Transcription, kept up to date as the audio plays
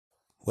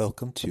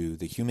Welcome to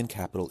the Human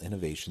Capital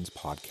Innovations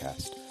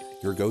Podcast,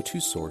 your go-to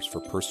source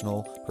for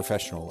personal,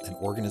 professional, and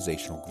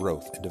organizational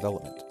growth and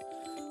development.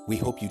 We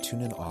hope you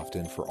tune in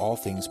often for all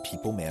things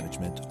people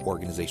management,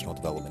 organizational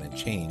development and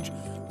change,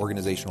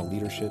 organizational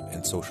leadership,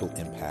 and social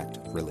impact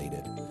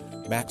related.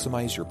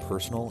 Maximize your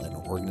personal and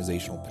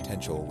organizational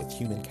potential with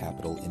Human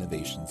Capital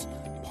Innovations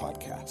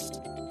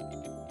Podcast.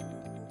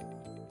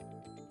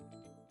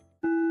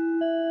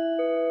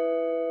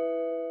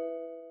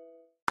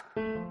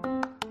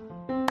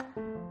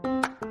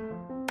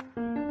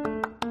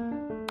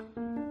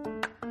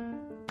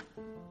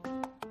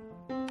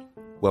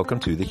 Welcome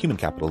to the Human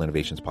Capital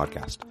Innovations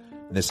Podcast.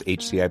 In this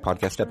HCI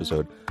podcast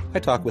episode, I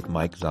talk with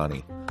Mike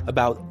Zani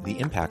about the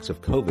impacts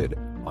of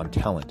COVID on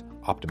talent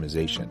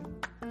optimization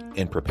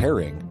and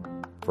preparing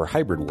for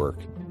hybrid work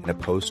in a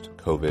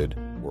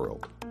post-COVID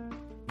world.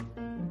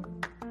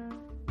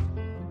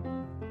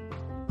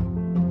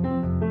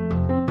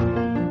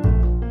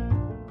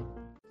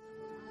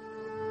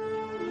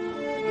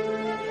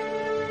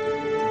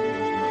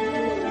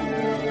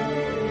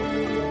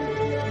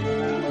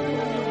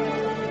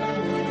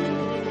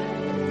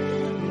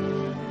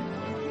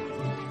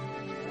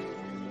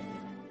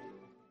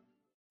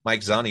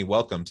 Mike Zani,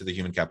 welcome to the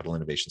Human Capital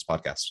Innovations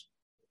Podcast.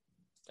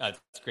 It's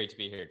great to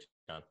be here,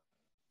 John.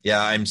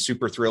 Yeah, I'm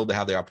super thrilled to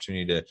have the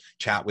opportunity to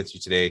chat with you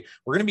today.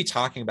 We're going to be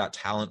talking about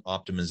talent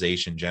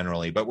optimization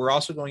generally, but we're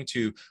also going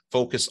to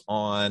focus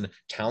on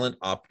talent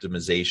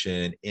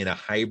optimization in a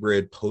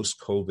hybrid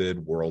post-COVID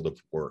world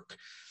of work.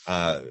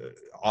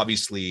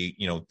 Obviously,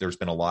 there's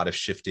been a lot of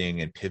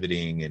shifting and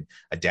pivoting and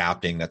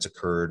adapting that's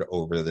occurred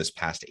over this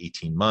past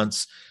 18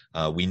 months.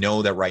 We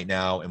know that right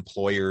now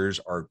employers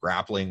are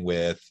grappling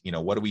with,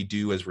 what do we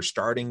do as we're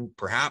starting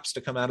perhaps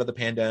to come out of the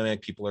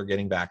pandemic? People are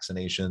getting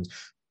vaccinations.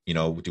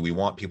 Do we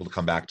want people to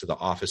come back to the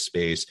office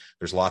space?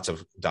 There's lots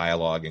of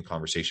dialogue and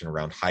conversation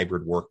around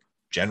hybrid work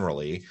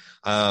generally.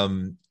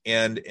 And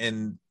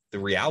the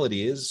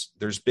reality is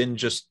there's been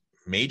just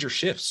major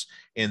shifts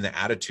in the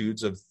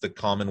attitudes of the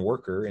common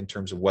worker in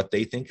terms of what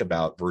they think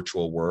about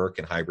virtual work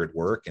and hybrid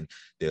work and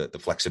the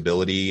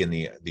flexibility and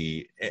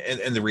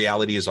the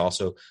reality is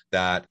also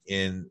that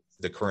in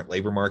the current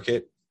labor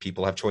market,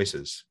 people have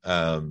choices.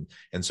 And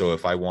so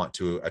if I want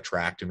to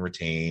attract and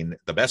retain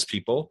the best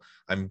people,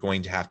 I'm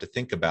going to have to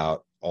think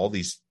about all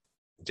these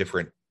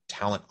different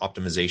talent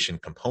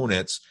optimization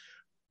components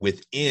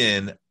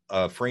within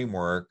a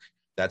framework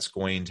that's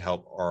going to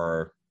help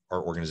our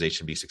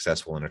organization be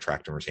successful and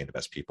attract and retain the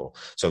best people.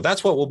 So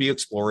that's what we'll be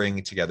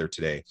exploring together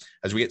today.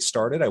 As we get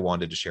started, I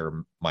wanted to share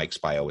Mike's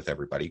bio with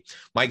everybody.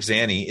 Mike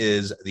Zani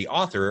is the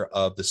author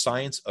of The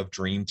Science of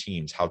Dream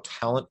Teams, How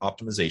Talent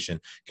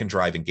Optimization Can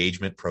Drive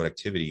Engagement,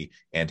 Productivity,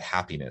 and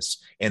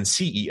Happiness, and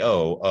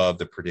CEO of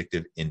the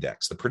Predictive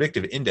Index. The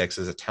Predictive Index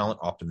is a talent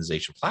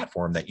optimization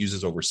platform that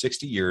uses over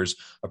 60 years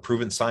of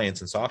proven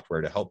science and software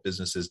to help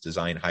businesses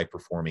design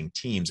high-performing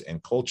teams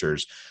and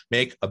cultures,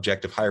 make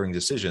objective hiring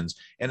decisions,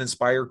 and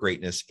inspire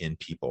greatness in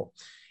people.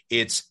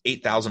 Its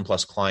 8,000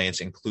 plus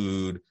clients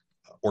include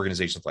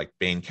organizations like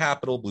Bain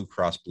Capital, Blue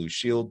Cross Blue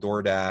Shield,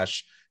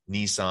 DoorDash,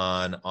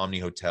 Nissan, Omni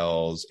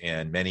Hotels,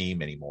 and many,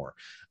 many more.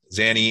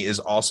 Zani is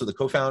also the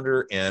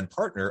co-founder and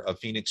partner of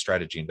Phoenix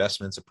Strategy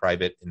Investments, a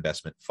private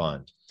investment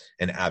fund.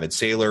 An avid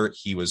sailor,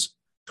 he was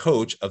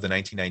coach of the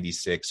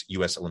 1996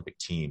 U.S. Olympic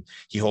team.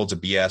 He holds a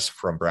BS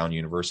from Brown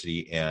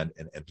University and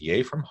an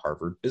MBA from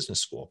Harvard Business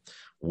School.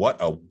 What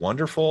a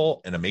wonderful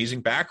and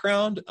amazing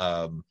background.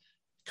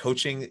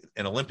 Coaching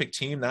an Olympic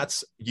team,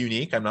 that's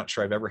unique. I'm not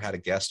sure I've ever had a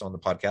guest on the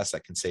podcast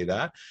that can say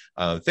that.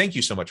 Thank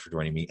you so much for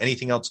joining me.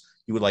 Anything else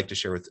you would like to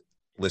share with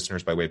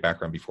listeners by way of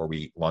background before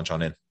we launch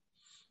on in?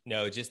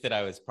 No, just that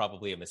I was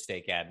probably a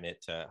mistake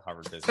admit to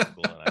Harvard Business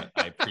School, and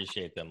I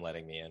appreciate them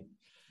letting me in.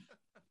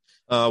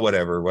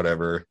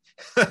 Whatever.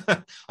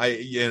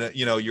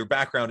 Your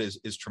background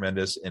is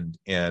tremendous, and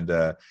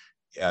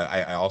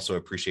I also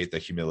appreciate the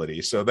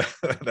humility. So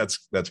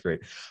that's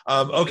great.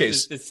 Okay.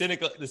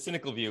 The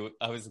cynical view.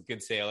 I was a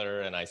good sailor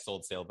and I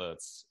sold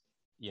sailboats.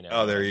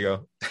 Oh, there you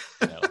go.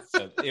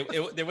 So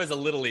there was a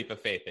little leap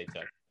of faith they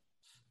took.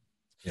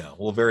 Yeah.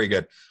 Well, very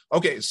good.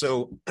 Okay.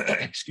 So,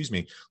 excuse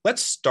me.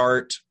 Let's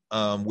start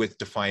with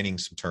defining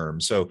some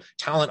terms. So,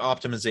 talent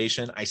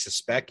optimization. I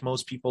suspect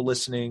most people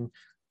listening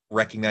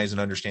recognize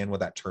and understand what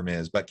that term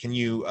is, but can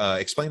you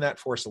explain that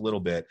for us a little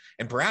bit?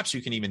 And perhaps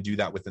you can even do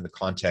that within the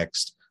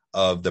context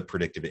of the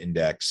Predictive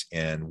Index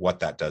and what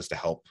that does to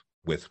help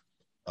with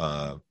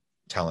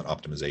talent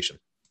optimization.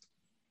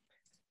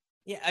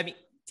 Yeah, I mean,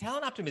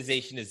 talent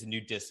optimization is a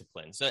new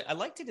discipline. So I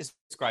like to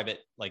describe it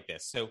like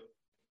this. So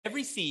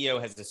every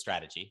CEO has a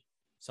strategy.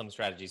 Some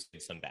strategies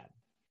good, some bad.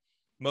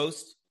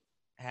 Most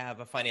have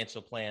a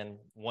financial plan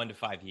 1 to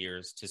 5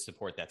 years to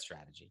support that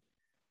strategy.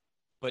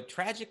 But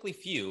tragically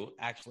few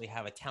actually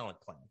have a talent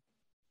plan.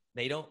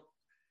 They don't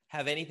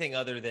have anything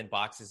other than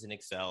boxes in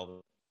Excel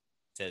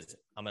says,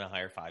 I'm going to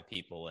hire 5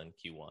 people in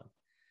Q1.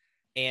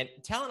 And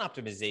talent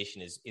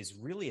optimization is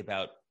really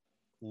about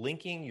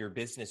linking your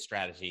business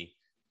strategy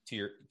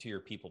to your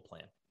people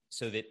plan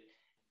so that,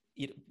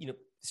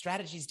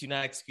 strategies do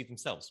not execute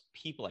themselves.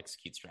 People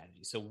execute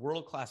strategies. So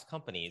world-class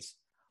companies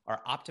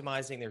are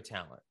optimizing their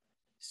talent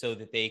so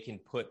that they can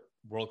put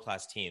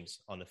world-class teams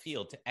on the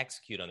field to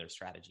execute on their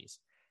strategies.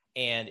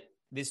 And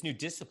this new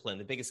discipline,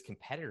 the biggest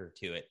competitor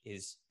to it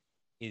is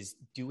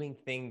doing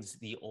things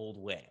the old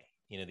way,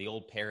 the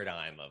old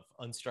paradigm of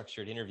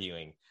unstructured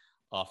interviewing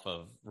off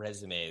of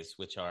resumes,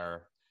 which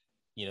are,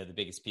 the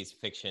biggest piece of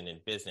fiction in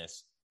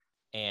business,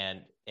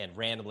 and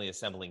randomly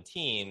assembling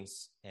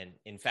teams, and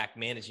in fact,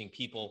 managing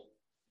people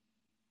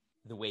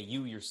the way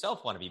you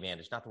yourself want to be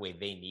managed, not the way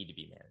they need to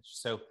be managed.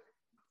 So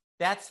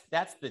that's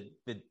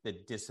the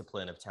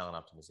discipline of talent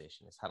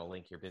optimization, is how to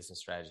link your business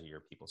strategy, your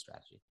people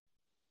strategy.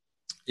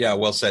 Yeah,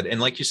 well said.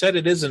 And like you said,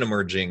 it is an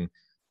emerging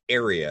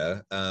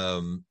area.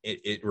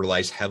 It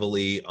relies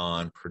heavily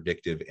on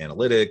predictive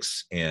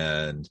analytics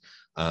and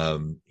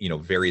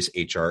various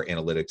HR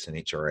analytics and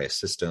HRIS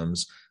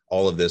systems.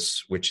 All of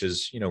this, which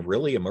is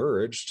really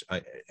emerged,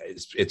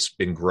 it's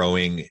been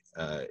growing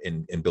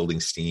in building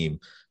steam,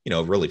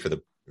 really for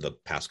the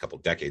past couple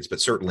of decades,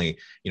 but certainly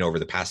over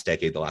the past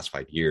decade, the last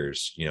 5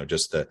 years,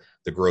 just the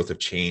growth of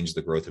change,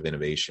 the growth of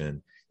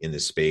innovation in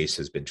this space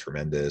has been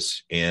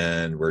tremendous,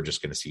 and we're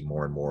just going to see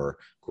more and more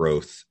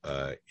growth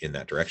in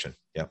that direction.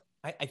 Yeah,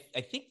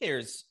 I think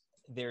there's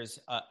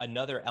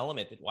another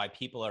element that why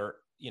people are,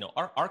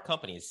 our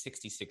company is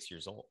 66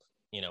 years old.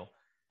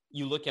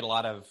 You look at a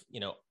lot of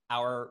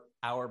our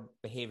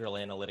behavioral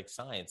analytics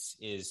science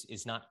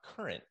is not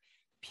current.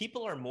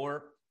 People are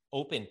more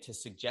open to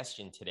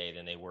suggestion today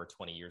than they were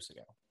 20 years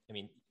ago. I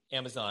mean,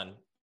 Amazon,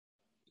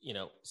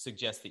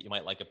 suggests that you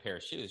might like a pair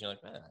of shoes. You're like,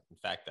 in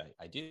fact,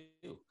 I do.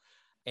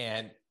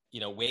 And,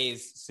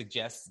 Waze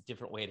suggests a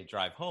different way to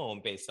drive home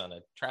based on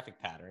a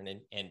traffic pattern.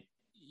 And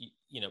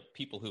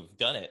people who've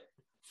done it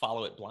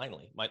follow it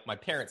blindly. My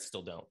parents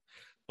still don't,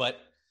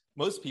 but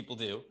most people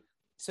do.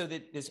 So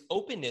that this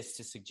openness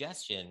to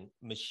suggestion,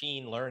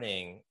 machine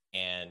learning,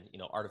 and,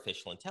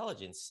 artificial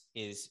intelligence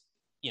is,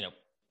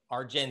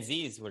 our Gen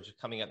Zs, which are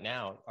coming up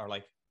now, are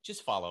like,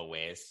 just follow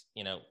Waze.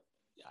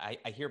 I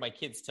hear my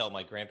kids tell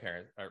my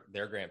grandparents or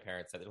their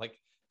grandparents that they're like,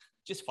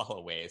 just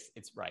follow Waze.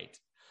 It's right.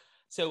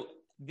 So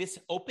this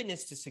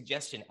openness to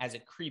suggestion, as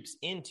it creeps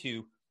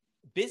into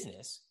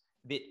business,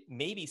 that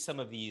maybe some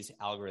of these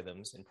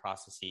algorithms and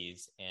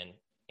processes and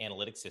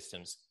analytic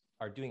systems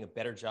are doing a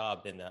better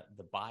job than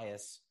the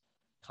bias,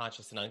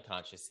 conscious and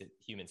unconscious, that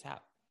humans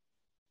have.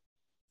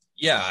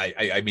 Yeah,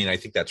 I mean, I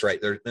think that's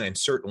right. And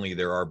certainly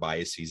there are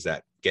biases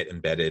that get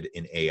embedded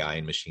in AI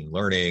and machine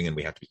learning, and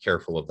we have to be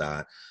careful of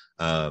that.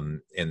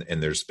 And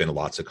there's been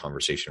lots of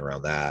conversation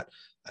around that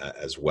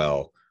as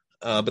well.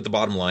 But the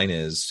bottom line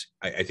is,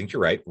 I think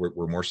you're right.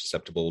 We're more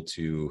susceptible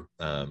to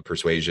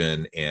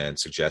persuasion and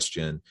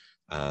suggestion,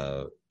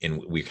 and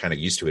we're kind of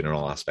used to it in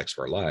all aspects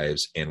of our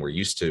lives, and we're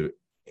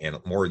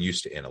more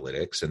used to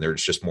analytics, and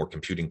there's just more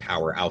computing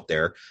power out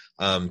there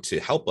to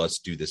help us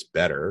do this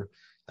better.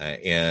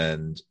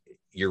 And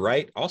you're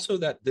right also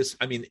that this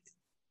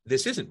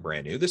isn't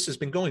brand new. This has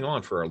been going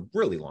on for a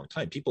really long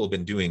time. People have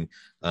been doing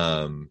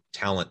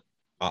talent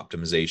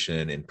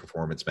optimization and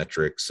performance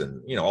metrics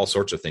and all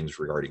sorts of things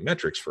regarding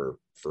metrics for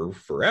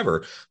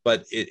forever,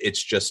 but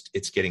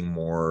it's getting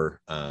more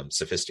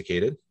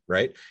sophisticated,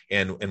 right?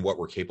 And what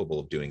we're capable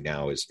of doing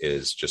now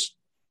is just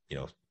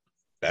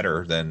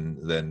better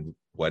than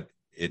what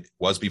it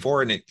was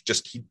before, and it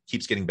just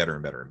keeps getting better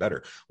and better and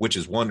better, which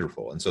is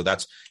wonderful. And so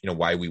that's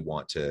why we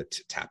want to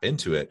tap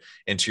into it.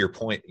 And to your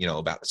point,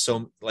 about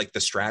the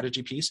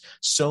strategy piece,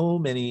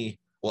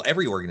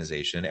 every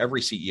organization,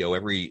 every CEO,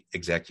 every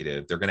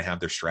executive, they're going to have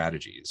their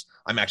strategies.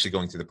 I'm actually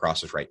going through the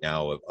process right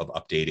now of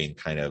updating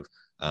kind of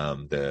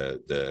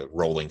the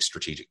rolling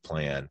strategic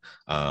plan,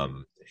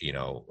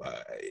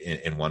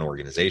 in one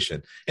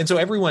organization. And so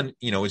everyone,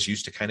 is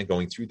used to kind of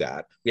going through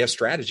that. We have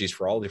strategies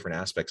for all different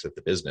aspects of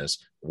the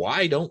business.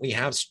 Why don't we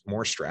have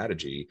more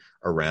strategy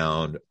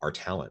around our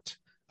talent?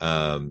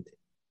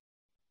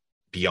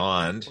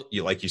 Beyond,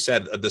 like you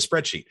said, the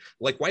spreadsheet.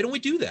 Like, why don't we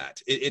do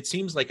that? It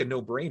seems like a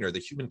no-brainer. The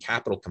human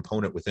capital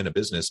component within a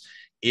business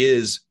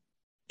is,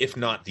 if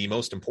not the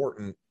most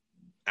important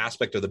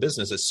aspect of the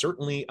business, is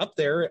certainly up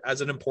there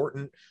as an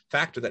important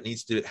factor that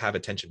needs to have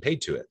attention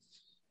paid to it.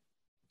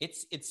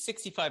 It's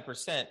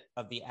 65%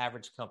 of the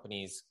average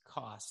company's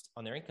cost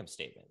on their income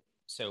statement.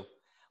 So,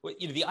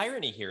 the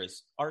irony here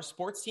is our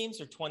sports teams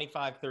are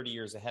 25, 30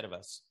 years ahead of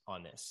us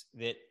on this.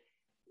 That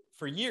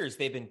for years,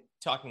 they've been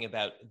talking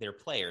about their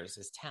players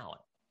as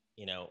talent,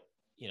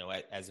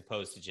 as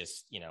opposed to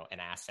just, an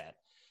asset.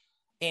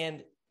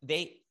 And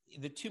the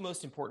two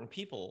most important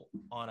people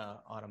on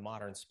a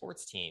modern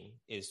sports team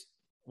is,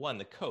 one,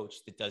 the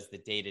coach that does the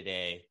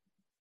day-to-day,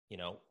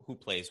 who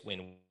plays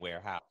when, where,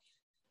 how.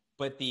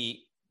 But the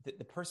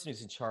person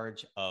who's in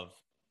charge of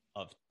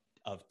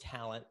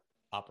talent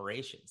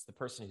operations, the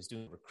person who's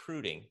doing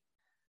recruiting,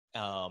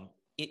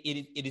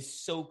 it is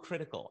so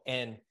critical.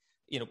 And,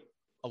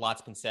 a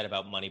lot's been said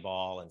about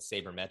Moneyball and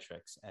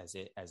sabermetrics as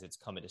it's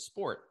come into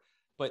sport.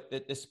 But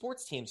the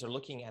sports teams are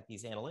looking at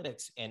these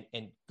analytics, and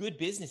good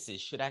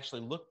businesses should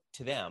actually look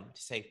to them to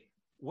say,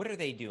 what are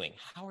they doing?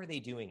 How are they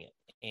doing it?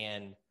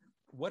 And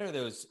what are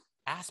those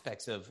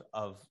aspects of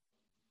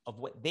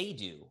what they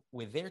do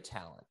with their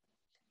talent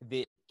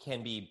that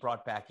can be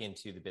brought back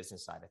into the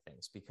business side of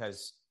things?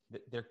 Because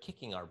they're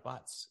kicking our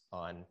butts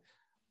on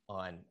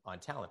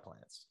talent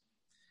plans.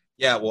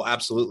 Yeah, well,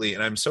 absolutely.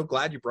 And I'm so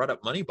glad you brought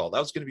up Moneyball. That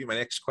was going to be my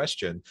next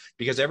question,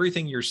 because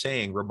everything you're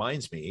saying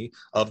reminds me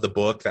of the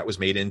book that was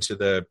made into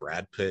the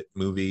Brad Pitt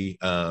movie,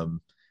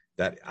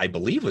 that I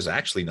believe was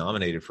actually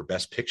nominated for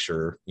Best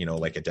Picture,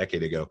 like a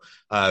decade ago.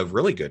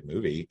 Really good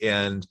movie.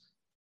 And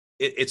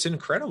it's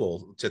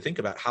incredible to think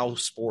about how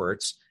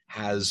sports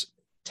has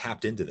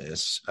tapped into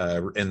this,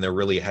 and they're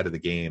really ahead of the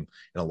game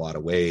in a lot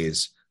of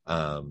ways.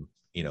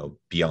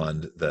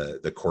 Beyond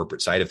the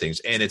corporate side of things.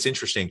 And it's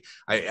interesting.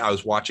 I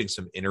was watching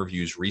some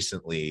interviews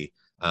recently.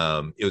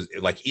 It was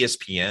like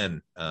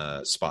ESPN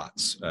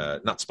spots,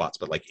 not spots,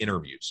 but like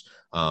interviews,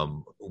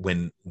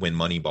 when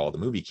Moneyball, the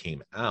movie,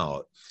 came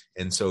out.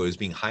 And so it was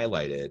being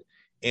highlighted.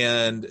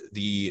 And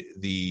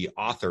the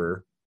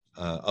author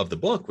of the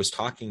book was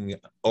talking,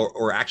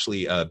 or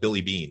actually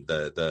Billy Beane,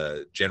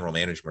 the general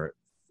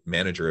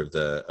manager of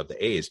the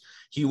A's,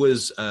 he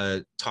was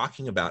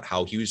talking about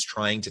how he was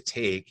trying to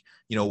take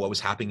what was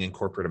happening in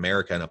corporate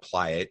America and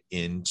apply it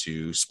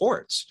into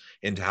sports,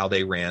 into how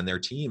they ran their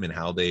team and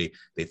how they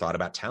thought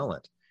about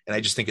talent. And I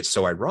just think it's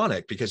so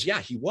ironic, because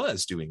he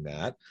was doing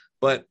that,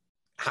 but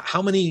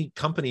how many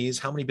companies,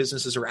 how many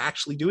businesses are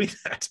actually doing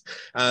that?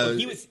 Well,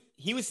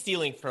 he was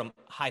stealing from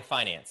high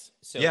finance.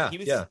 So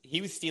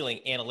he was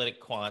stealing analytic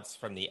quants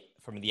from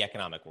the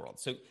economic world.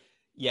 So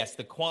yes,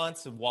 the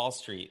quants of Wall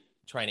Street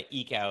trying to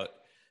eke out,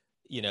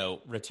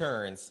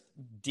 returns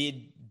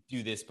did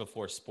do this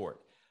before sport,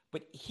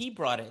 but he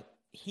brought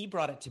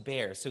it to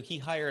bear. So he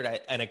hired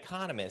an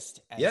economist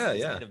as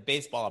his head of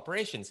baseball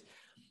operations.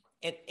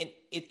 And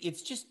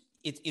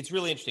it's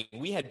really interesting.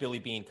 We had Billy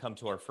Beane come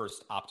to our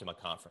first Optima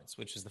conference,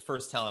 which was the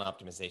first talent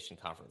optimization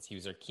conference. He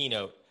was our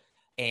keynote,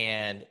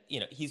 and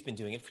he's been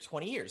doing it for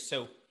 20 years.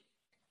 So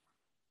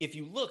if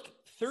you look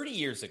 30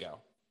 years ago,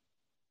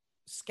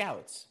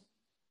 scouts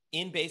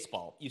in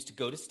baseball used to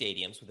go to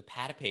stadiums with a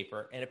pad of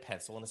paper and a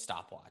pencil and a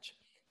stopwatch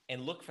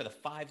and look for the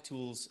 5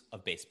 tools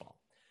of baseball.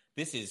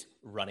 This is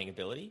running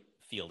ability,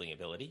 fielding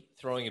ability,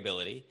 throwing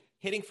ability,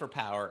 hitting for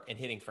power, and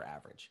hitting for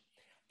average.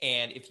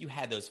 And if you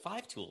had those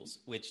 5 tools,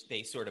 which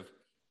they sort of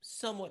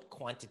somewhat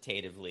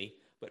quantitatively,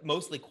 but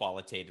mostly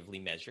qualitatively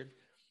measured,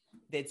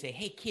 they'd say,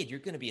 hey, kid, you're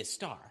going to be a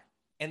star.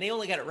 And they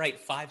only got it right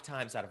 5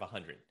 times out of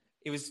 100.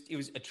 It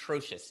was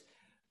atrocious.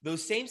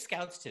 Those same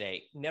scouts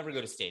today never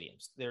go to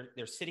stadiums.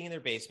 They're sitting in their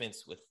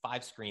basements with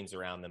 5 screens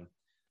around them,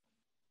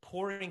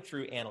 pouring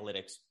through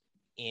analytics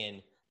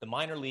in the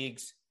minor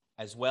leagues,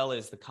 as well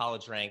as the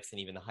college ranks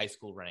and even the high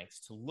school ranks,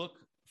 to look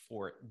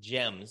for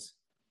gems,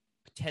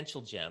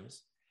 potential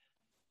gems.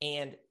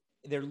 And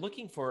they're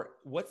looking for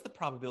what's the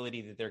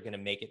probability that they're going to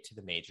make it to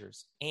the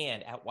majors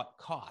and at what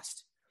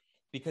cost,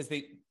 because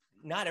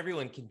not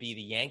everyone can be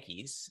the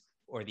Yankees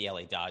or the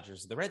LA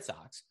Dodgers or the Red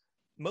Sox.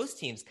 Most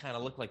teams kind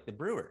of look like the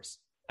Brewers.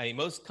 I mean,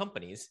 most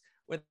companies,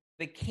 where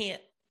they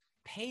can't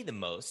pay the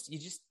most, you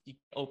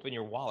open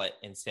your wallet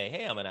and say,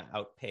 hey, I'm going to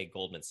outpay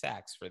Goldman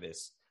Sachs for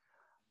this,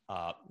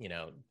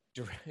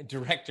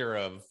 director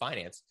of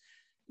finance.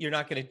 You're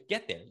not going to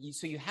get there.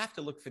 So you have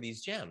to look for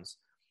these gems.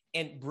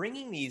 And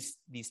bringing these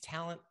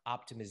talent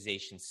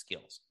optimization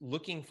skills,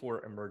 looking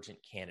for emergent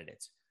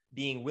candidates,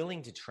 being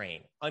willing to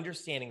train,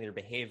 understanding their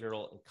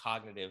behavioral and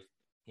cognitive,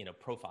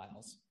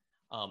 profiles,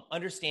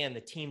 understand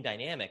the team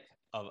dynamic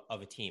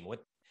of a team.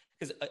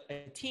 Because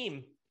a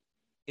team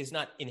is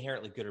not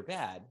inherently good or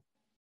bad.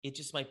 It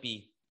just might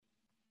be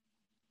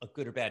a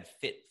good or bad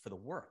fit for the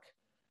work.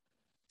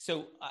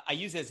 So I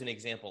use as an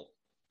example,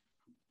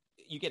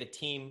 you get a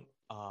team,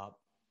 a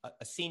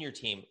senior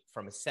team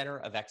from a center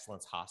of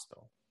excellence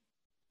hospital.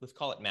 Let's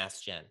call it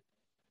Mass Gen.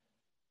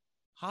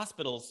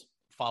 Hospitals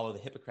follow the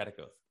Hippocratic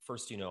Oath,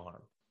 first do no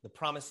harm. The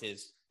promise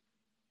is,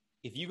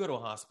 if you go to a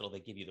hospital, they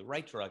give you the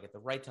right drug at the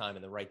right time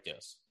and the right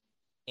dose.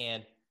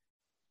 And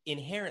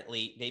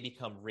inherently, they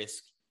become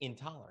risk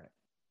intolerant.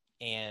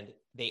 And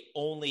they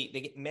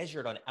get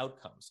measured on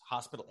outcomes.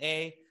 Hospital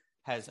A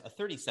has a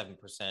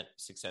 37%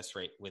 success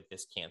rate with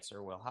this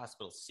cancer, while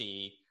Hospital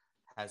C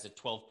has a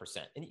 12%.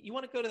 And you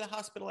want to go to the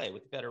Hospital A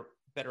with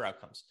better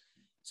outcomes.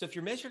 So if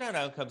you're measured on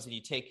outcomes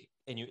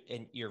and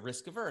you're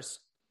risk averse,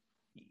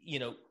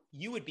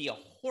 you would be a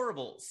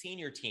horrible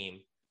senior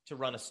team to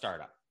run a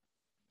startup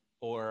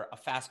or a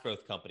fast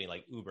growth company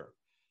like Uber.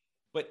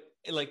 But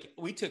like,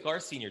 we took our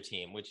senior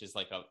team, which is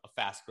like a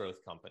fast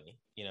growth company.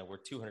 We're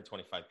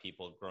 225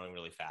 people growing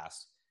really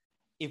fast.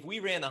 If we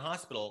ran the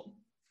hospital,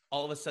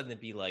 all of a sudden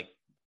it'd be like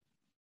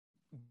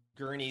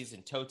gurneys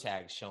and toe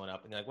tags showing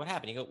up. And they're like, what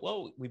happened? You go,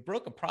 whoa, we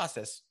broke a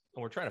process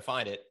and we're trying to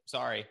find it.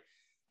 Sorry.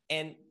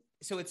 And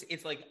so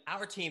it's like,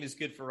 our team is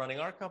good for running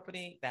our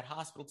company. That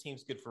hospital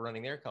team's good for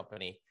running their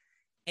company.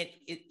 And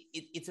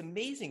it's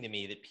amazing to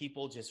me that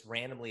people just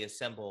randomly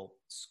assemble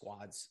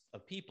squads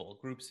of people,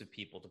 groups of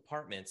people,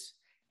 departments,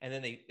 and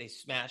then they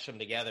smash them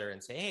together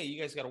and say, hey, you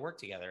guys got to work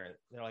together. And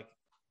they're like,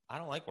 I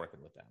don't like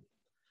working with them.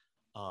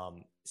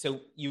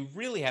 So you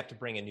really have to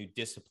bring a new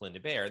discipline to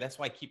bear. That's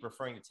why I keep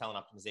referring to talent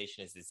optimization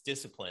as this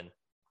discipline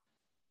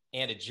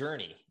and a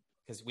journey.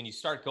 Because when you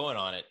start going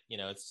on it,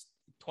 it's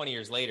 20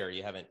 years later,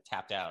 you haven't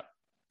tapped out.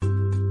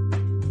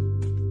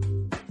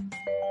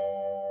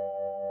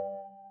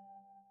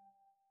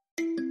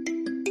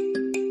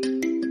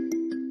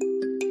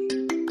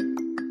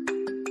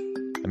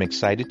 I'm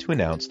excited to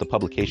announce the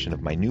publication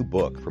of my new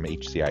book from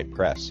HCI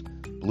Press,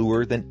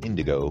 Bluer Than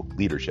Indigo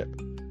Leadership: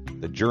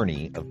 The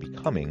Journey of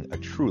Becoming a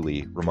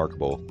Truly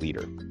Remarkable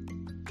Leader.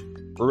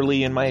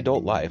 Early in my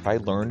adult life, I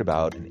learned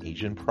about an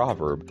Asian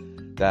proverb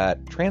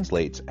that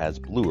translates as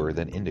bluer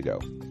than indigo.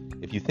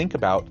 If you think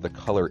about the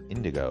color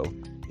indigo,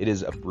 it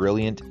is a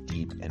brilliant,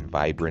 deep, and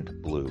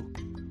vibrant blue,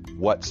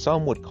 what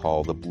some would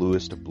call the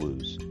bluest of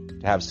blues.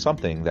 To have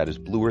something that is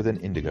bluer than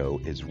indigo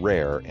is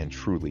rare and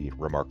truly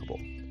remarkable.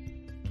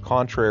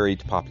 Contrary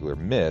to popular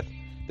myth,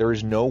 there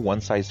is no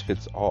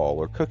one-size-fits-all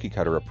or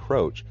cookie-cutter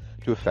approach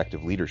to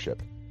effective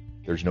leadership.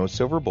 There's no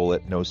silver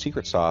bullet, no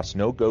secret sauce,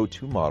 no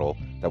go-to model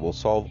that will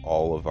solve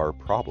all of our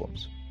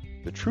problems.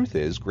 The truth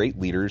is, great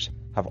leaders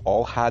have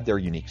all had their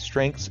unique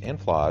strengths and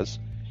flaws,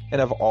 and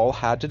have all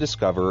had to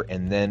discover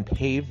and then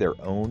pave their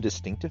own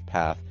distinctive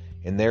path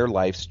in their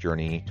life's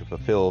journey to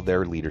fulfill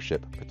their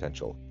leadership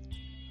potential.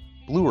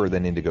 Bluer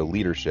Than Indigo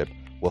Leadership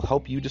will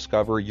help you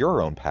discover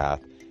your own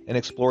path and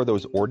explore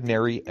those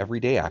ordinary,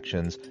 everyday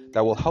actions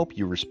that will help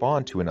you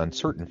respond to an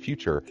uncertain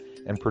future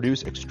and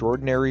produce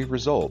extraordinary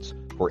results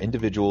for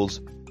individuals,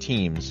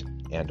 teams,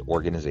 and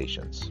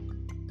organizations.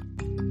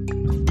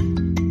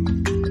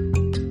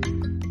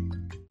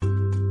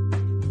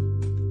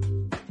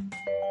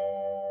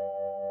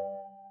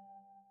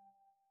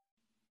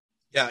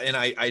 Yeah, and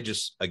I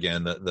just,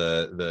 again,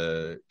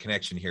 the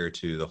connection here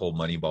to the whole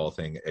Moneyball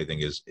thing, I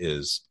think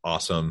is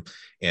awesome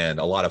and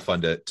a lot of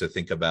fun to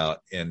think about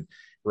and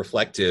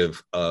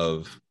reflective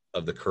of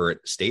the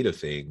current state of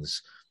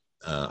things.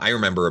 I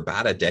remember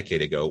about a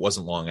decade ago, it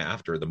wasn't long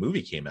after the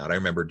movie came out, I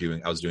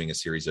was doing a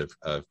series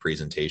of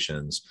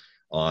presentations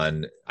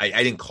on,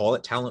 I didn't call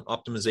it talent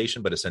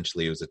optimization, but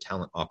essentially it was a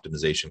talent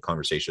optimization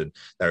conversation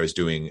that I was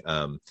doing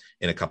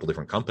in a couple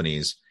different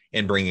companies,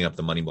 and bringing up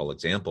the Moneyball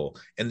example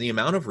and the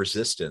amount of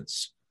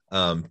resistance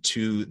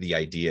to the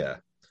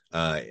idea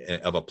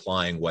of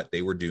applying what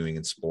they were doing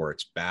in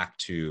sports back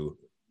to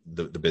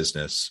the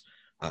business.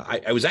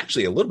 I was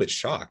actually a little bit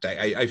shocked.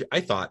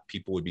 I thought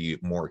people would be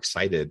more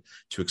excited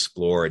to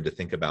explore and to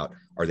think about,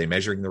 are they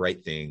measuring the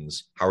right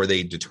things? How are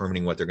they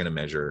determining what they're going to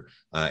measure?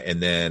 And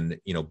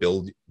then,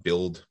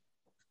 build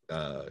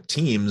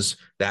teams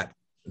that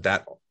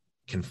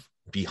can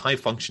be high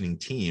functioning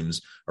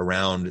teams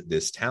around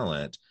this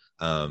talent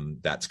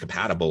that's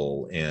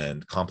compatible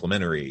and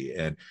complementary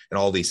and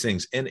all these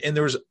things. And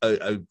there was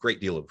a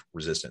great deal of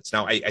resistance.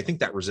 Now, I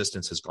think that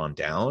resistance has gone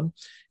down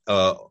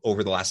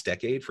over the last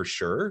decade for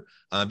sure,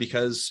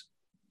 because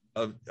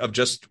of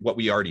just what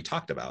we already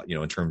talked about,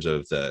 in terms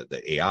of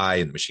the AI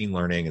and the machine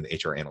learning and the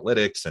HR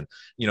analytics. And,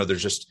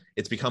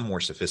 it's become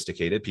more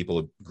sophisticated. People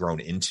have grown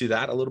into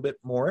that a little bit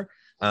more.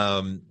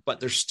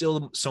 But there's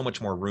still so much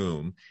more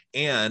room.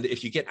 And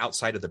if you get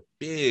outside of the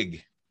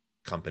big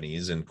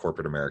companies in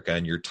corporate America,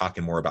 and you're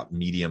talking more about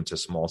medium to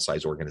small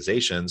size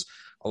organizations,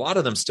 a lot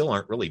of them still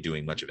aren't really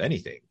doing much of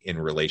anything in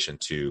relation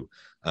to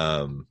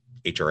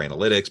HR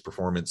analytics,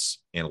 performance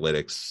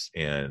analytics,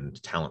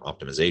 and talent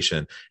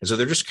optimization. And so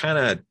they're just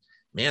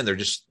they're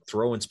just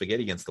throwing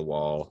spaghetti against the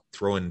wall,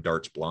 throwing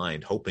darts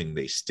blind, hoping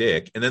they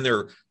stick. And then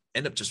they're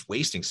end up just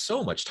wasting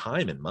so much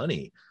time and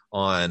money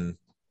on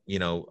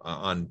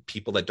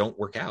people that don't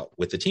work out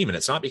with the team. And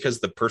it's not because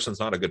the person's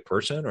not a good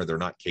person or they're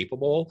not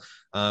capable,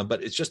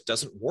 but it just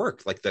doesn't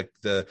work. Like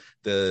the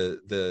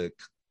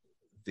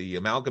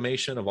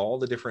amalgamation of all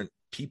the different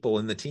people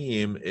in the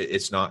team,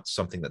 it's not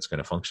something that's going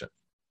to function.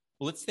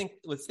 Well, let's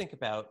think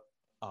about,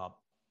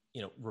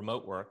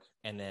 remote work.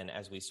 And then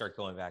as we start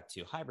going back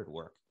to hybrid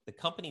work, the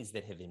companies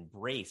that have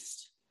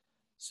embraced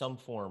some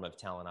form of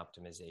talent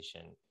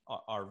optimization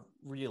are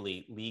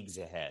really leagues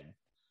ahead.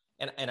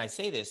 And I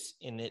say this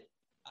in that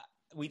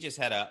we just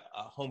had a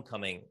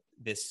homecoming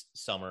this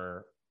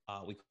summer.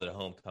 We called it a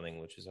homecoming,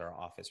 which was our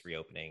office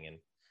reopening. And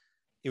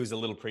it was a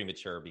little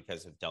premature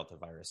because of Delta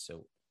virus.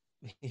 So,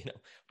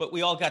 but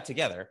we all got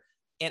together.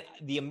 And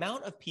the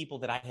amount of people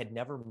that I had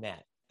never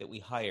met that we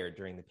hired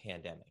during the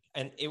pandemic,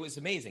 and it was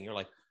amazing. You're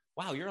like,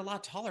 wow, you're a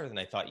lot taller than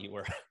I thought you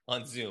were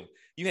on Zoom.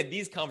 You had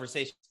these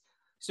conversations.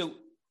 So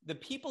the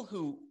people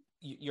who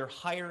you're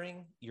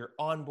hiring, you're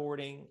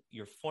onboarding,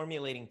 you're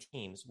formulating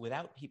teams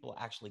without people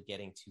actually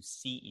getting to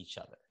see each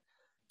other,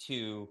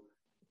 to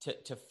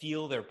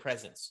feel their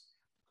presence.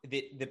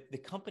 The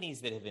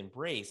companies that have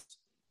embraced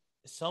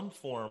some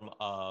form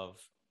of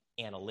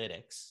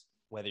analytics,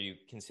 whether you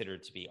consider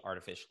it to be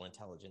artificial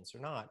intelligence or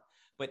not,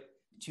 but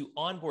to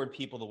onboard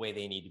people the way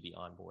they need to be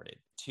onboarded,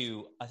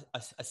 to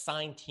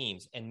assign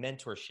teams and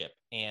mentorship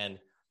and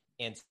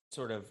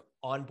sort of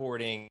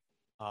onboarding,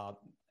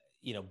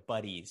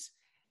 buddies.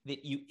 That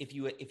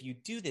if you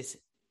do this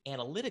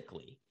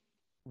analytically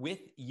with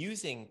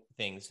using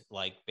things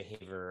like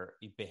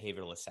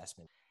behavioral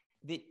assessment,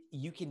 that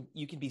you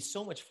can be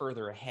so much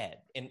further ahead.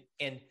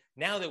 And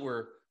now that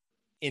we're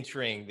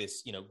entering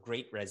this,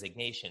 great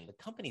resignation, the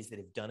companies that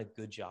have done a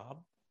good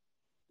job,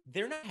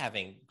 they're not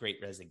having great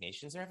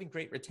resignations, they're having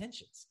great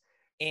retentions.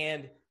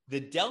 And the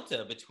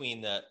delta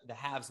between the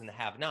haves and the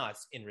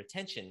have-nots in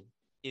retention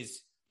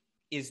is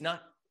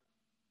not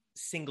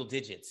single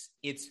digits.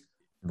 It's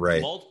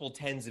right. multiple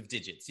tens of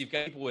digits. You've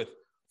got people with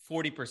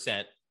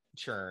 40%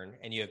 churn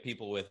and you have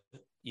people with,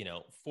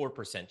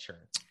 4% churn.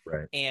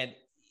 Right. And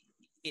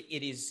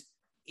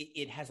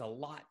it has a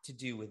lot to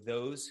do with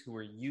those who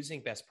are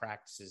using best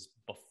practices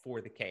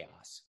before the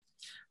chaos.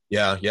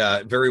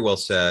 Yeah. Very well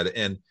said.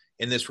 And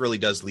this really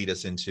does lead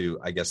us into,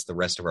 I guess, the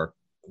rest of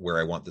where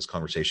I want this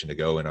conversation to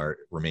go in our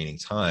remaining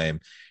time.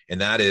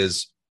 And that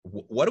is,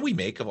 what do we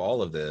make of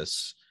all of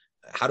this?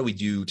 How do we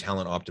do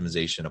talent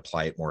optimization,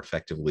 apply it more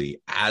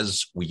effectively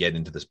as we get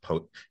into this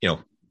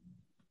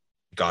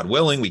God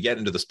willing, we get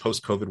into this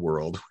post-COVID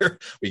world where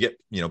we get,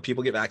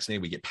 people get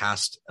vaccinated, we get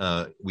past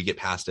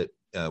it.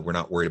 We're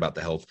not worried about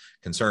the health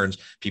concerns.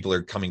 People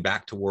are coming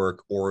back to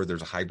work, or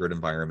there's a hybrid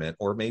environment,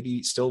 or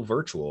maybe still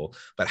virtual.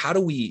 But how do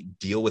we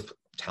deal with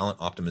talent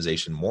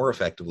optimization more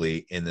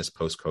effectively in this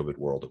post-COVID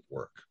world of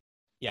work?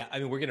 Yeah, I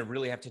mean, we're going to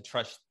really have to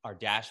trust our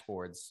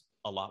dashboards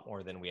a lot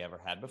more than we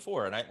ever had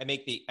before. And I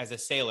make as a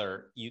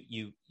sailor,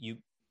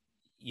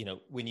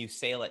 when you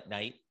sail at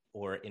night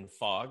or in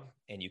fog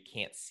and you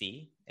can't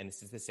see, and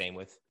this is the same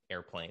with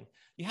airplane,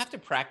 you have to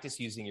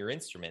practice using your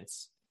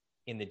instruments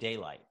in the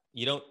daylight.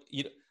 You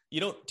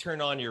don't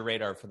turn on your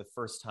radar for the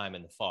first time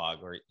in the fog,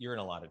 or you're in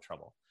a lot of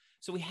trouble.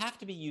 So we have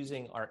to be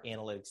using our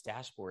analytics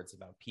dashboards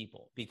about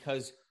people,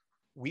 because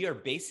we are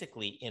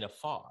basically in a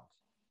fog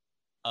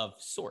of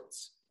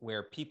sorts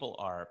where people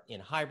are in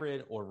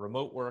hybrid or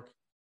remote work,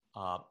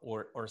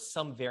 or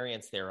some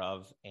variants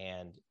thereof,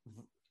 and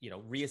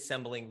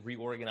reassembling,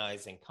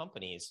 reorganizing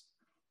companies.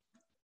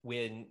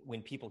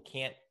 When people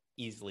can't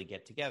easily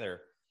get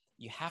together,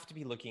 you have to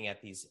be looking at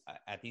these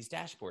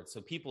dashboards.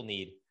 So people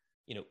need,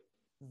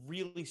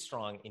 really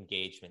strong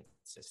engagement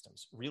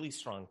systems, really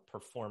strong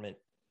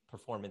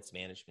performance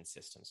management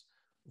systems,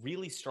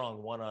 really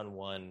strong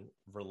one-on-one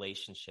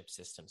relationship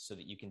systems, so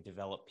that you can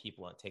develop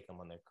people and take them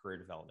on their career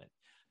development.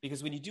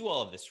 Because when you do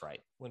all of this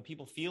right, when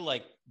people feel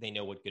like they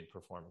know what good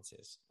performance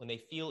is, when they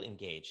feel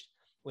engaged,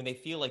 when they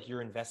feel like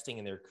you're investing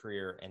in their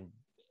career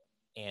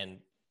and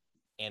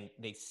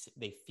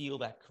they feel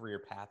that career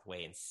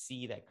pathway and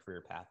see that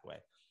career pathway,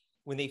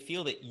 when they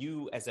feel that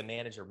you as a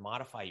manager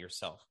modify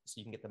yourself so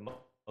you can get the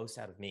most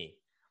out of me,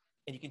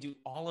 and you can do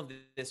all of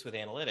this with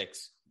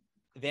analytics,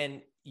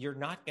 then you're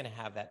not going to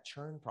have that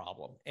churn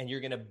problem, and you're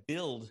going to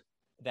build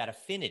that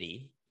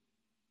affinity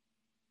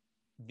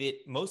that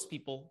most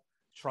people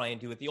try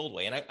and do it the old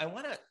way. And I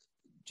want to,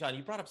 John,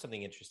 you brought up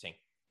something interesting.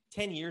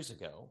 10 years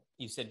ago,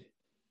 you said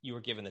you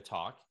were given the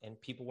talk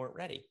and people weren't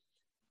ready.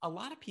 A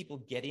lot of people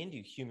get into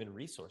human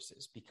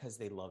resources because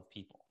they love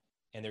people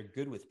and they're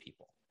good with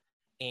people,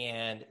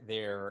 and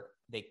they're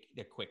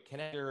quick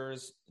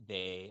connectors.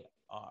 They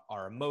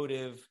are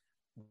emotive,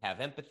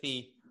 have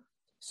empathy.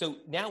 So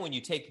now when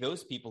you take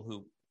those people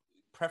who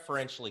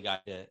preferentially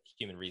got to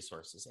human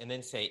resources and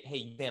then say,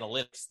 hey,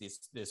 analytics,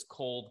 this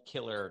cold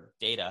killer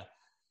data,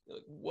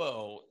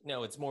 whoa,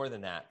 no, it's more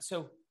than that.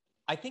 So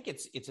I think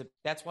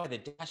that's why the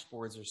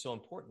dashboards are so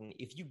important.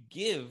 If you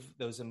give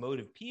those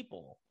emotive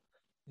people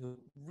who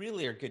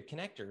really are good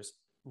connectors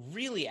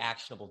really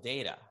actionable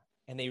data,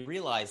 and they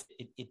realize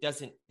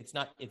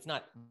it's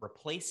not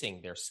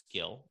replacing their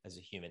skill as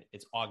a human,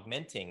 it's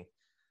augmenting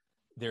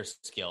their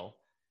skill,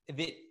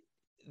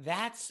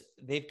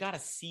 they've got to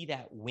see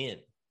that win,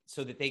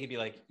 so that they could be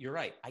like, you're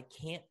right, I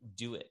can't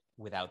do it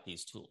without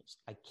these tools.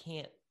 I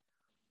can't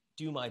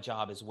do my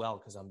job as well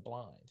because I'm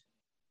blind.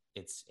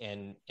 That's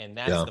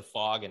the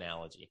fog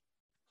analogy.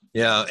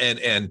 Yeah.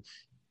 And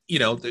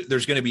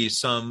there's going to be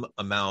some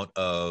amount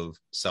of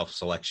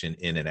self-selection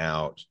in and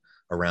out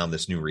around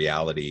this new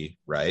reality,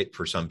 right?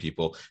 For some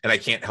people. And I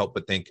can't help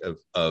but think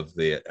of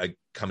the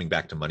coming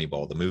back to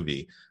Moneyball, the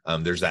movie.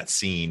 There's that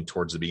scene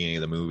towards the beginning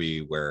of the movie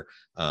where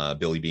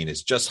Billy Beane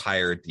has just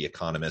hired the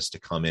economist to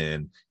come in,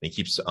 and he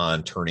keeps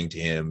on turning to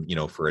him,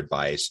 for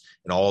advice.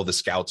 And all the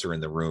scouts are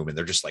in the room, and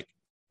they're just like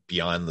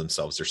beyond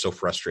themselves. They're so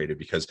frustrated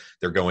because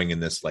they're going in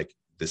this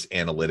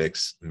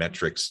analytics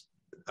metrics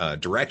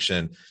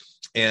direction.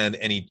 And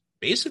he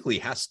basically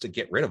has to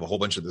get rid of a whole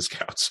bunch of the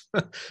scouts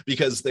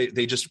because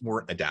they just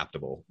weren't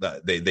adaptable.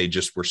 They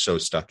just were so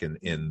stuck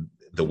in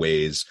the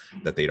ways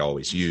that they'd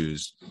always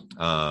used.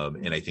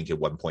 And I think at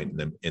one point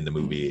in the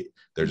movie,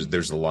 there's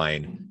the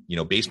line,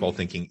 baseball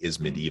thinking is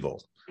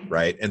medieval,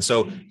 right? And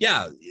so,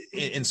 yeah,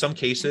 in some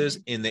cases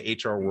in the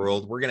HR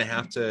world, we're going to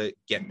have to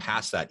get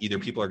past that. Either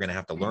people are going to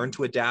have to learn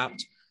to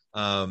adapt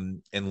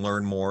and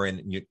learn more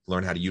and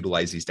learn how to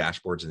utilize these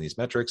dashboards and these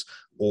metrics,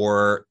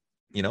 or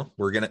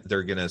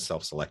they're gonna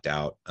self-select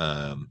out,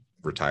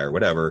 retire,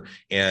 whatever.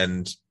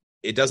 And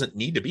it doesn't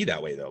need to be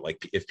that way, though.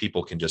 Like, if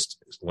people can just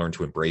learn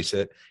to embrace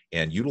it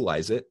and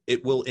utilize it,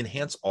 it will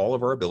enhance all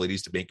of our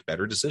abilities to make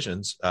better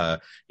decisions.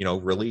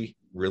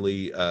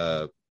 Really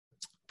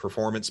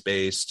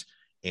performance-based,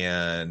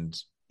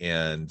 and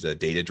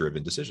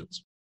data-driven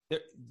decisions.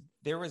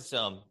 There's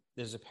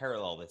a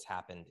parallel that's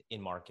happened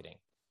in marketing.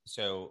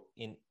 So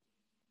in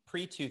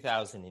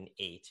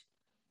pre-2008,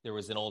 there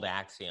was an old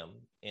axiom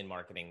in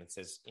marketing that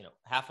says,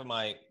 half of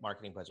my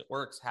marketing budget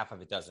works, half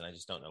of it doesn't. I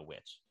just don't know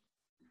which.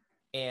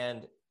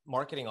 And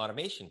marketing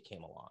automation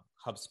came along,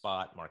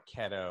 HubSpot,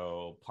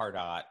 Marketo,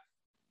 Pardot,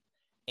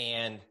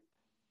 and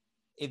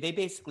they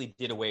basically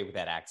did away with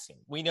that axiom.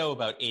 We know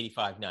about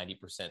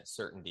 85-90%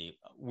 certainty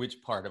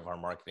which part of our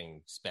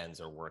marketing spends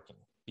are working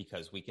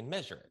because we can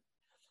measure it.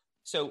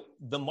 So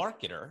the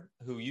marketer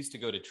who used to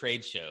go to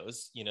trade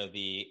shows,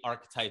 the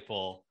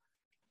archetypal,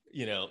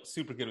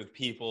 super good with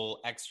people,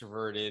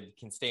 extroverted,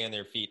 can stay on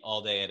their feet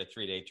all day at a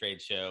 3-day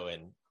trade show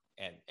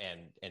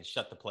and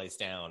shut the place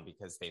down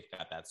because they've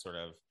got that sort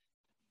of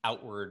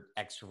outward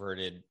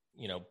extroverted,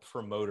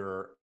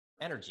 promoter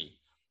energy.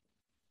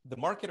 The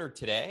marketer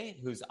today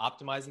who's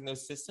optimizing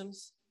those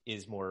systems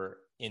is more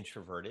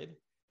introverted,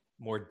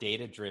 more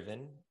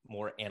data-driven,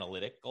 more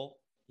analytical.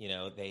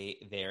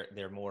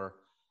 They're more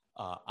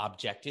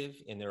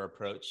objective in their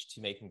approach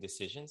to making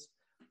decisions.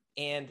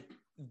 And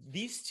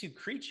these two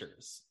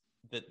creatures,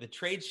 the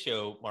trade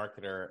show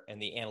marketer and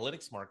the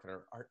analytics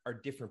marketer, are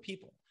different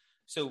people.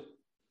 So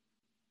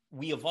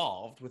we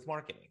evolved with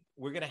marketing.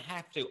 We're going to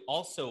have to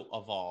also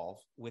evolve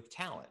with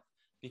talent,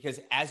 because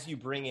as you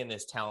bring in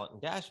this talent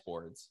and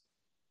dashboards,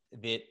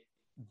 that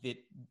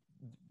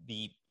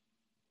the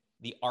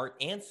art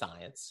and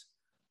science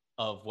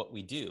of what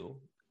we do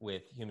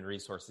with human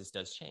resources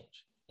does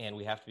change, and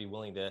we have to be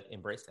willing to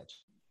embrace that.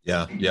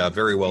 Yeah,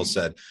 very well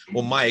said.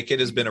 Well, Mike, it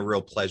has been a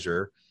real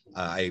pleasure.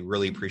 I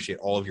really appreciate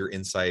all of your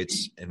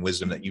insights and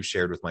wisdom that you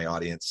shared with my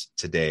audience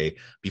today.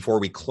 Before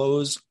we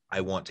close, I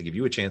want to give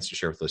you a chance to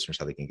share with listeners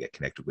how they can get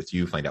connected with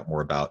you, find out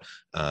more about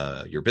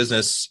your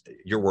business,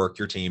 your work,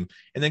 your team,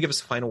 and then give us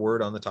a final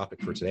word on the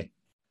topic for today.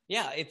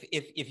 Yeah,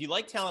 if you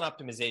like talent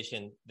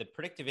optimization, the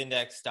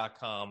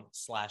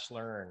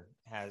predictiveindex.com/learn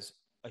has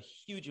a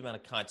huge amount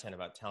of content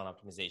about talent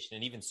optimization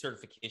and even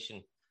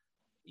certification,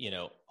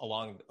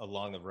 along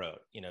the road,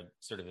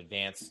 sort of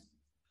advanced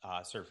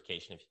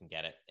certification if you can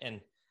get it.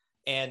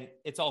 And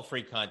it's all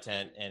free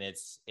content, and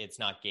it's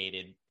not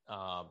gated.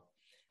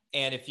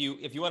 And if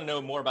you want to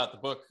know more about the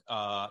book,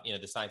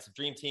 The Science of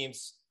Dream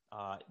Teams,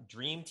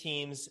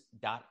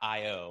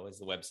 dreamteams.io is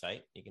the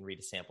website. You can read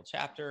a sample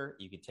chapter.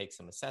 You can take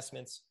some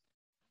assessments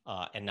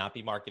and not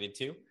be marketed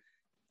to,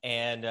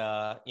 and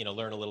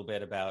learn a little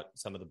bit about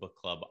some of the book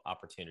club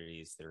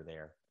opportunities that are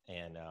there.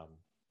 And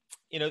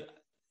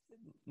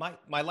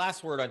my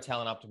last word on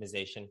talent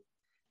optimization: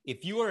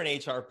 if you are an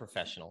HR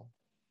professional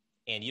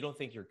and you don't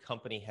think your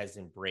company has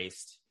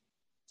embraced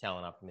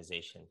talent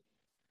optimization,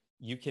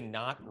 you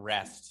cannot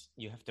rest.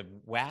 You have to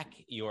whack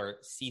your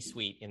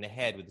C-suite in the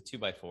head with a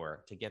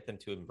 2x4 to get them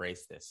to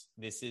embrace this.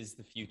 This is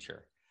the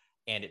future,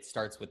 and it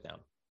starts with them.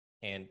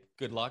 And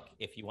good luck.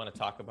 If you want to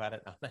talk about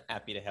it, I'm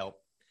happy to help.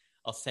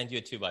 I'll send you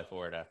a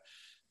 2x4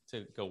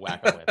 to go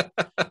whack them with.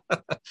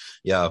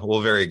 Yeah,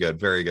 well, very good.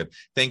 Very good.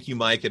 Thank you,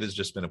 Mike. It has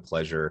just been a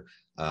pleasure.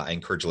 I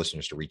encourage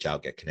listeners to reach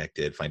out, get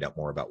connected, find out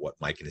more about what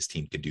Mike and his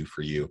team can do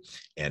for you.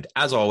 And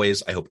as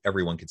always, I hope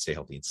everyone can stay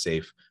healthy and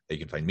safe, that you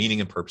can find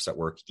meaning and purpose at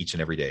work each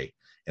and every day.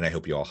 And I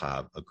hope you all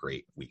have a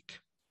great week.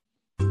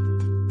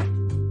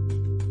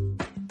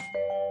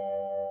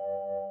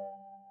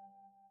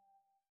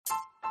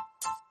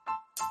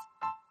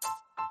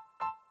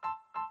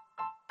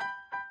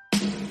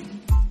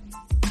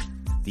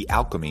 The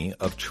alchemy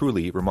of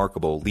truly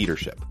remarkable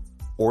leadership.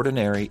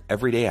 Ordinary,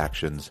 everyday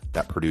actions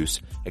that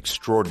produce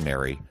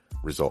extraordinary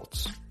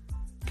results.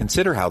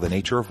 Consider how the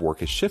nature of work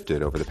has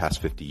shifted over the past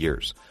 50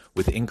 years.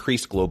 With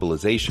increased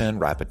globalization,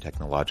 rapid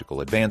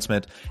technological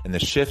advancement, and the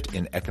shift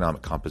in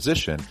economic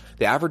composition,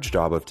 the average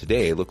job of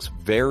today looks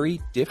very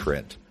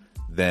different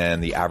than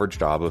the average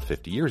job of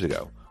 50 years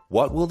ago.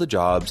 What will the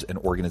jobs and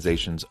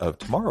organizations of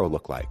tomorrow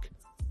look like?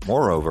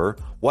 Moreover,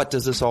 what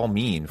does this all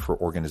mean for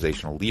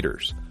organizational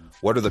leaders?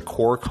 What are the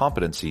core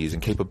competencies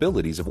and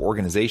capabilities of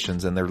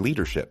organizations and their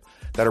leadership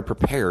that are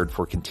prepared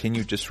for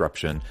continued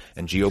disruption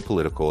and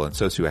geopolitical and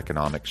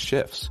socioeconomic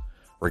shifts?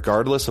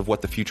 Regardless of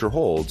what the future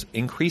holds,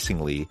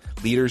 increasingly,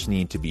 leaders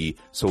need to be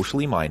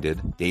socially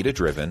minded,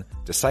 data-driven,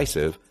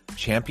 decisive,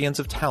 champions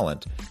of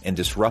talent, and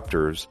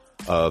disruptors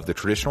of the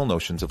traditional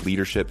notions of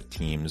leadership,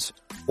 teams,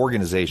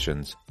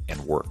 organizations, and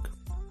work.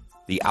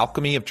 The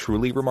alchemy of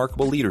truly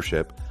remarkable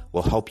leadership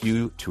will help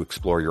you to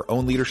explore your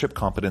own leadership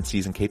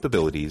competencies and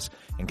capabilities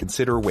and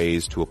consider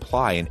ways to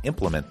apply and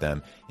implement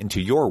them into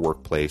your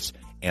workplace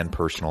and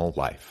personal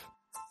life.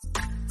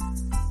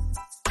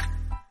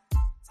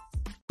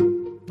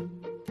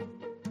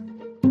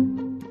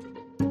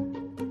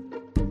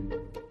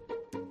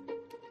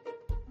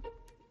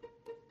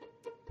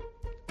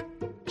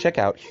 Check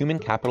out Human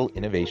Capital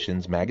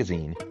Innovations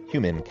magazine,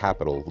 Human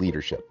Capital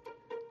Leadership.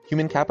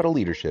 Human Capital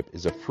Leadership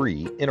is a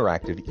free,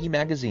 interactive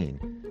e-magazine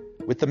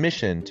with the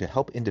mission to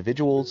help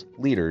individuals,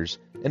 leaders,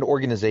 and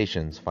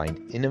organizations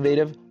find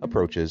innovative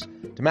approaches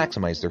to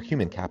maximize their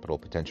human capital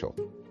potential.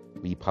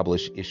 We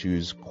publish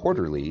issues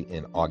quarterly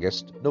in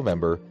August,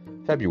 November,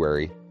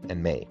 February,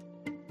 and May.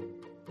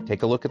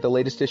 Take a look at the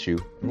latest issue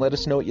and let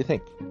us know what you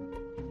think.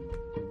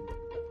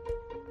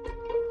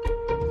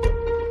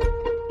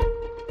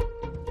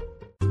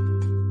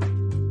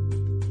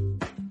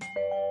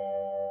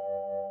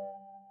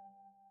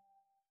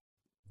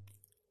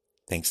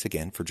 Thanks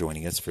again for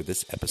joining us for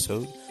this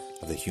episode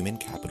of the Human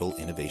Capital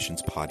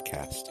Innovations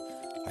Podcast.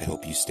 I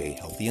hope you stay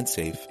healthy and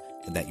safe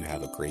and that you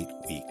have a great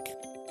week.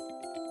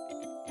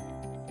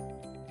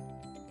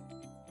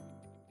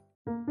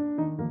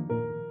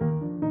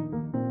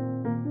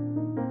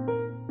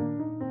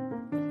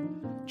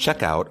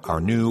 Check out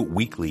our new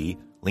weekly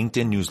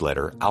LinkedIn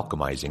newsletter,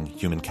 Alchemizing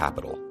Human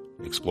Capital,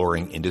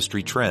 exploring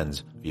industry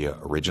trends via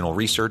original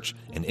research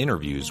and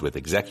interviews with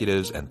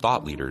executives and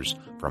thought leaders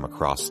from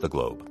across the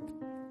globe.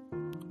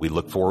 We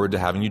look forward to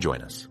having you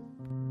join us.